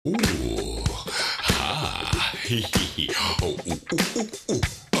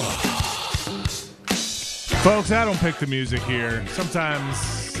Folks, I don't pick the music here.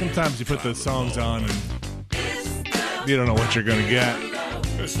 Sometimes you put the songs on and you don't know what you're going to get.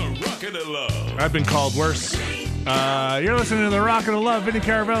 It's the Rocket of Love. I've been called worse. You're listening to the Rocket of Love. Vinny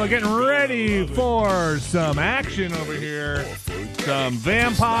Caravella getting ready for some action over here. Some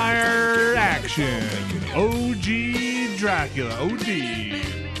vampire action. OG Dracula. OG.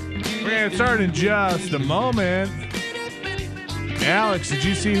 We're going to start in just a moment. Alex, did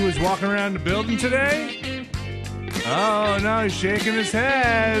you see who was walking around the building today? Oh, no, he's shaking his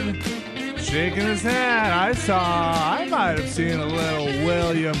head. Shaking his head. I might have seen a little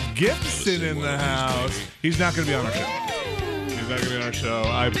William Gibson in the house. He's not going to be on our show. He's not going to be on our show.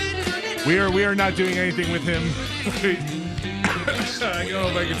 We are not doing anything with him. I don't know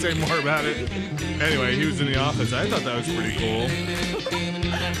if I can say more about it. Anyway, he was in the office. I thought that was pretty cool.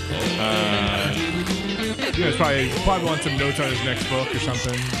 You guys probably want some notes on his next book or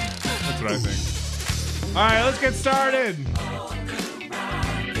something. That's what I think. All right, let's get started.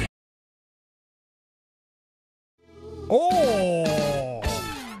 Oh,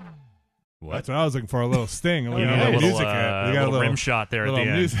 what? That's what I was looking for. A little sting. A little music hit. We got a little rim shot there at the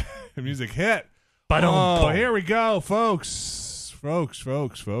end. Music hit. Oh, here we go, folks. Folks.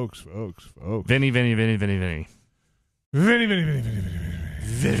 Vinny.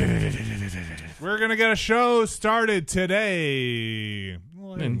 We're gonna get a show started today.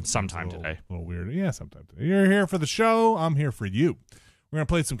 And sometime today. A little weird. Yeah, sometime today. You're here for the show. I'm here for you. We're going to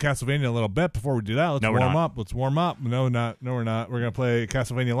play some Castlevania a little bit. Before we do that, let's warm up. Let's warm up. No, we're not. We're going to play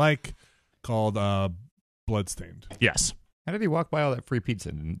Castlevania-like called Bloodstained. Yes. How did he walk by all that free pizza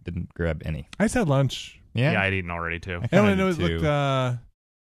and didn't grab any? I just had lunch. Yeah, I'd eaten already, too. And it looked,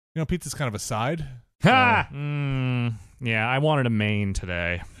 pizza's kind of a side. Ha! Yeah, I wanted a main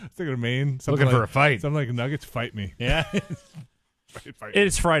today. I was thinking of main. Looking for a fight. Something like Nuggets, fight me. Yeah. Fight.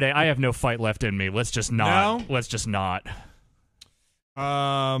 It's Friday. I have no fight left in me. Let's just not. No? Let's just not.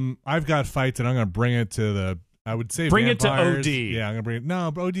 I've got fights, and I'm going to bring it to the. I would say bring vampires. it to OD. Yeah, I'm going to bring it. No,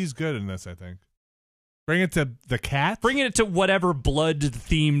 but OD's good in this. I think. Bring it to the cat. Bring it to whatever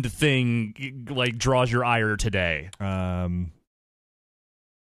blood-themed thing like draws your ire today.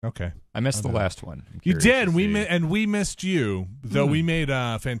 Okay. I missed the last one. You did. We missed you. Though we made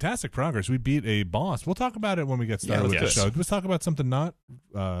fantastic progress. We beat a boss. We'll talk about it when we get started with the show. Let's talk about something not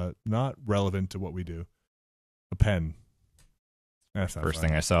relevant to what we do. A pen. That's not First fun.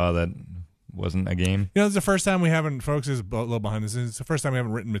 thing I saw that wasn't a game. It's the first time we haven't, folks, is a little behind this. It's the first time we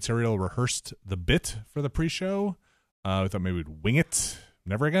haven't written material, rehearsed the bit for the pre-show. We thought maybe we'd wing it.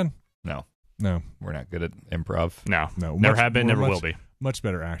 Never again? No. We're not good at improv. No. Never have been, never will be. Much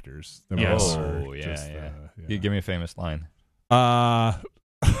better actors than Yes. we are. Oh, yeah. You give me a famous line. Oh,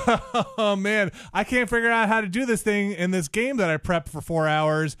 man. I can't figure out how to do this thing in this game that I prepped for 4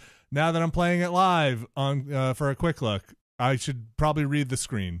 hours now that I'm playing it live on for a quick look. I should probably read the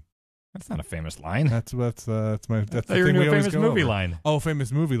screen. That's not a famous line. That's the thing we always famous go movie over. line. Oh,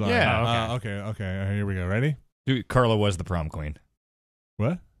 famous movie line. Yeah. Okay. Here we go. Ready? Dude, Carla was the prom queen.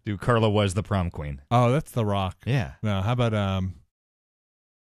 What? Dude, Carla was the prom queen. Oh, that's The Rock. Yeah. No, how about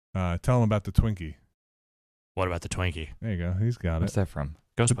tell him about the Twinkie. What about the Twinkie? There you go. He's got What's it. that from?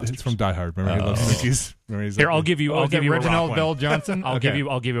 Ghostbusters. It's from Die Hard. Remember he loves Twinkies. Here, I'll give you a Reginald rock one. Bell Johnson. I'll give you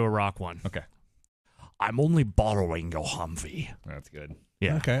a rock one. Okay. I'm only borrowing your Humvee. That's good.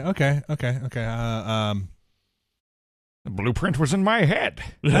 Yeah. Okay. The blueprint was in my head.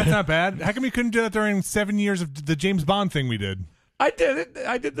 That's not bad. How come you couldn't do that during 7 years of the James Bond thing we did? I did it.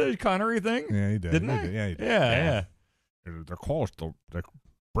 I did the Connery thing. Yeah, you did. Didn't I? Yeah, you did. Yeah. They're called the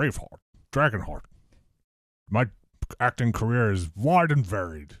Braveheart, Dragonheart. My acting career is wide and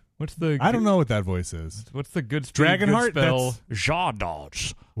varied. What's the? I don't know what that voice is. What's the good Dragonheart? good spell?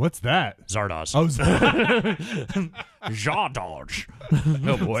 Zardoz. What's that? Zardoz. Oh, Zardoz.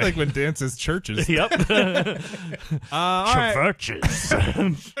 Oh boy! It's like when Dan says churches. Yep. All right. Churches.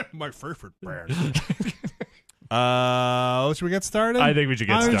 My favorite band. Should we get started? I think we should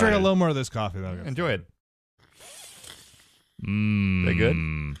get started. I'm gonna drink a started. little more of this coffee though. Enjoy it. They good?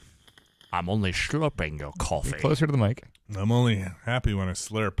 I'm only slurping your coffee. Closer to the mic. I'm only happy when I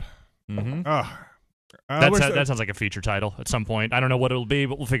slurp. Mm-hmm. That sounds like a feature title at some point. I don't know what it'll be,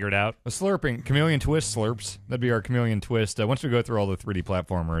 but we'll figure it out. A slurping. Chameleon Twist slurps. That'd be our Chameleon Twist. Once we go through all the 3D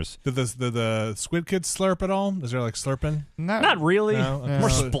platformers. Did the Squid Kids slurp at all? Is there like slurping? Not really. No? Okay.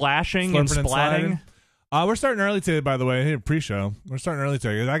 More splashing and Slurping splatting. We're starting early today, by the way. Hey, pre-show. We're starting early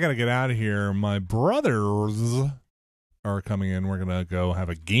today because I got to get out of here. My brothers are coming in. We're gonna go have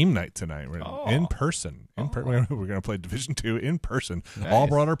a game night tonight. In person. We're gonna play Division 2 in person. Nice. All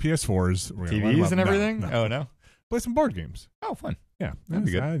brought our PS4s. TVs and everything? No. Oh no. play some board games. Oh, fun. Yeah, That'd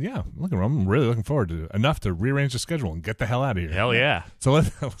be good. I'm really looking forward to it. Enough to rearrange the schedule and get the hell out of here. Hell yeah. So let's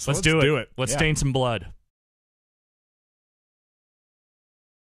do it. do it. Let's Yeah. stain some blood.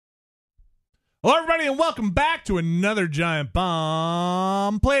 Hello, everybody, and welcome back to another Giant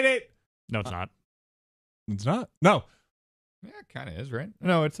Bomb Playdate. No, it's not. It's not? No. Yeah, it kind of is, right?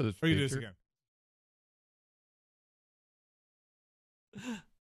 No, it's a Or you do this feature. again.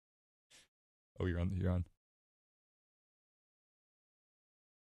 Oh, you're on. You're on.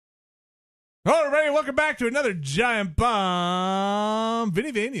 Hello, everybody, and welcome back to another Giant Bomb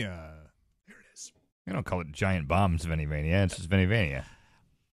VinnyVania. I don't call it giant bombs, VinnyVania. It's just VinnyVania.